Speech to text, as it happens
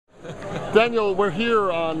Daniel, we're here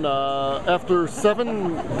on after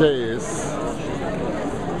 7 days.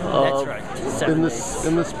 That's right. In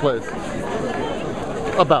this place.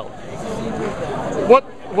 About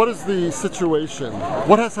what is the situation?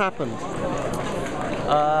 What has happened?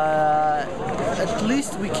 At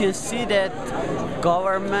least we can see that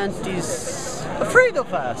government is afraid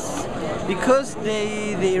of us because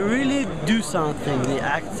they really do something, they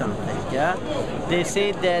act something. Yeah, they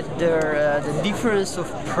say that the difference of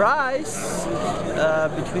price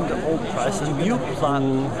between the old price and new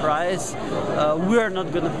price, we are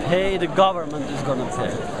not going to pay. The government is going to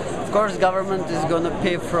pay. Of course, government is going to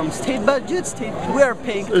pay from state budget. We are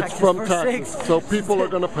paying taxes. It's from for taxes, so people are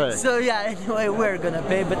going to pay. So yeah, anyway, we're going to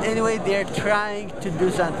pay. But anyway, they're trying to do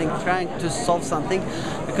something, trying to solve something,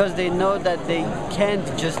 because they know that they can't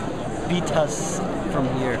just beat us from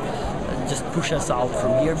here, just push us out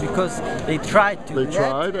from here, because they tried to. They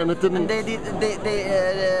tried, and it didn't. And they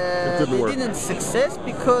didn't success,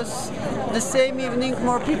 because the same evening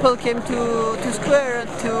more people came to square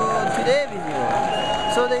to the avenue.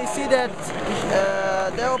 So they see that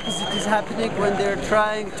the opposite is happening when they're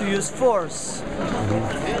trying to use force.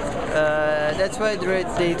 That's why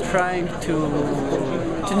they're trying to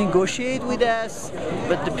negotiate with us,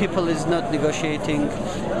 but the people is not negotiating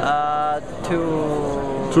to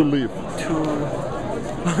leave.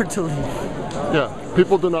 To leave. Yeah,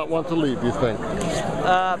 people do not want to leave, you think?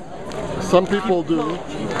 Some people do.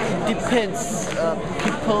 Depends.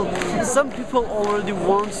 Some people already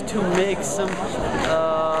want to make some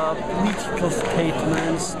political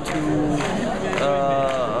statements to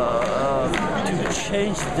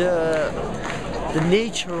change the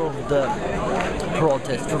nature of the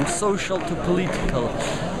protest from social to political.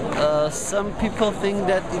 Some people think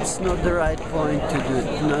that it's not the right point to do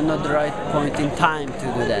it, not the right point in time to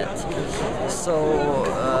do that. So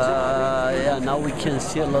yeah, now we can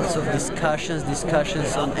see lots of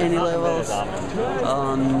discussions on any levels,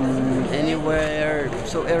 anywhere.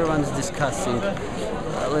 So everyone's discussing.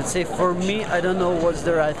 Let's say for me, I don't know what's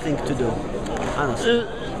the right thing to do, honestly.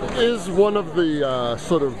 Is one of the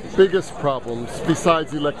sort of biggest problems,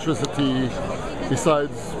 besides electricity,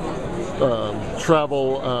 besides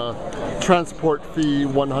travel, transport fee,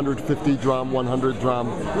 150 dram, 100 dram,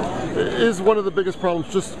 is one of the biggest problems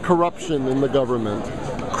just corruption in the government,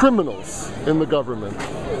 criminals in the government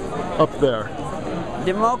up there.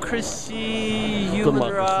 Democracy,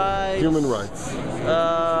 human rights,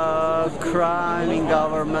 crime in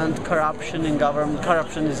government, corruption in government.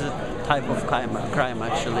 Corruption is a type of crime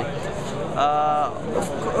actually.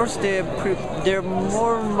 Of course, they're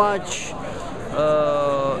more much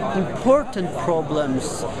important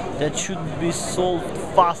problems that should be solved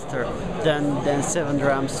faster than 7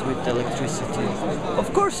 drams with electricity.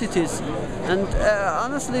 Of course it is. And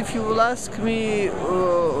honestly, if you will ask me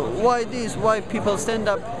why people stand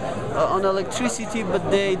up on electricity but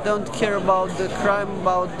they don't care about the crime,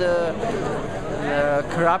 about the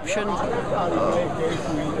corruption,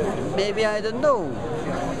 maybe I don't know.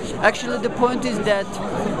 Actually, the point is that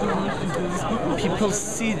people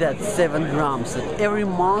see that 7 grams, that every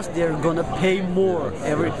month they're gonna pay more.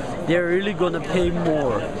 They're really gonna pay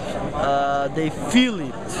more. They feel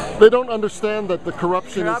it. They don't understand that the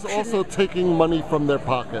corruption is also taking money from their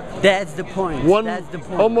pocket. That's the point. That's the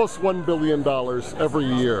point. Almost $1 billion every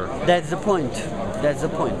year. That's the point. That's the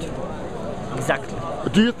point. Exactly.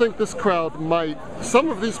 Do you think this crowd some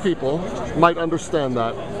of these people might understand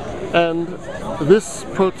that, and this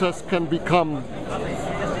protest can become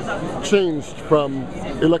changed from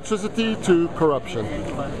electricity to corruption?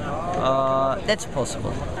 That's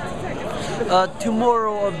possible.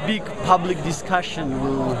 Tomorrow a big public discussion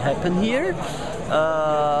will happen here,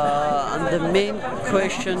 and the main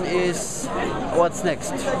question is what's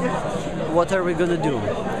next? What are we gonna do?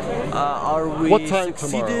 Are we what time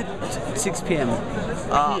succeeded? Tomorrow? 6 p.m.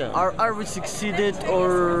 Are we succeeded,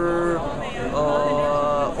 or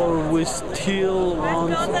we still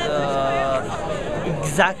want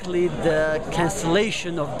exactly the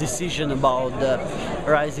cancellation of decision about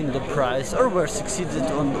rising the price, or we're succeeded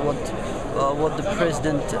on what the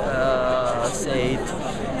president said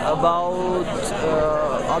about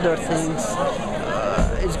other things?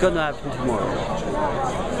 It's gonna happen tomorrow.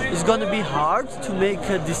 It's gonna be hard to make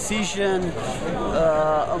a decision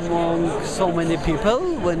among so many people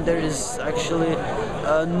when there is actually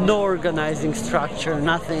no organizing structure,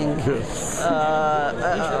 nothing. Yes.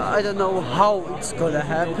 I don't know how it's gonna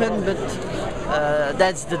happen, but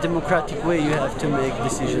that's the democratic way you have to make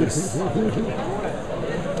decisions.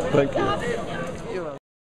 Thank you.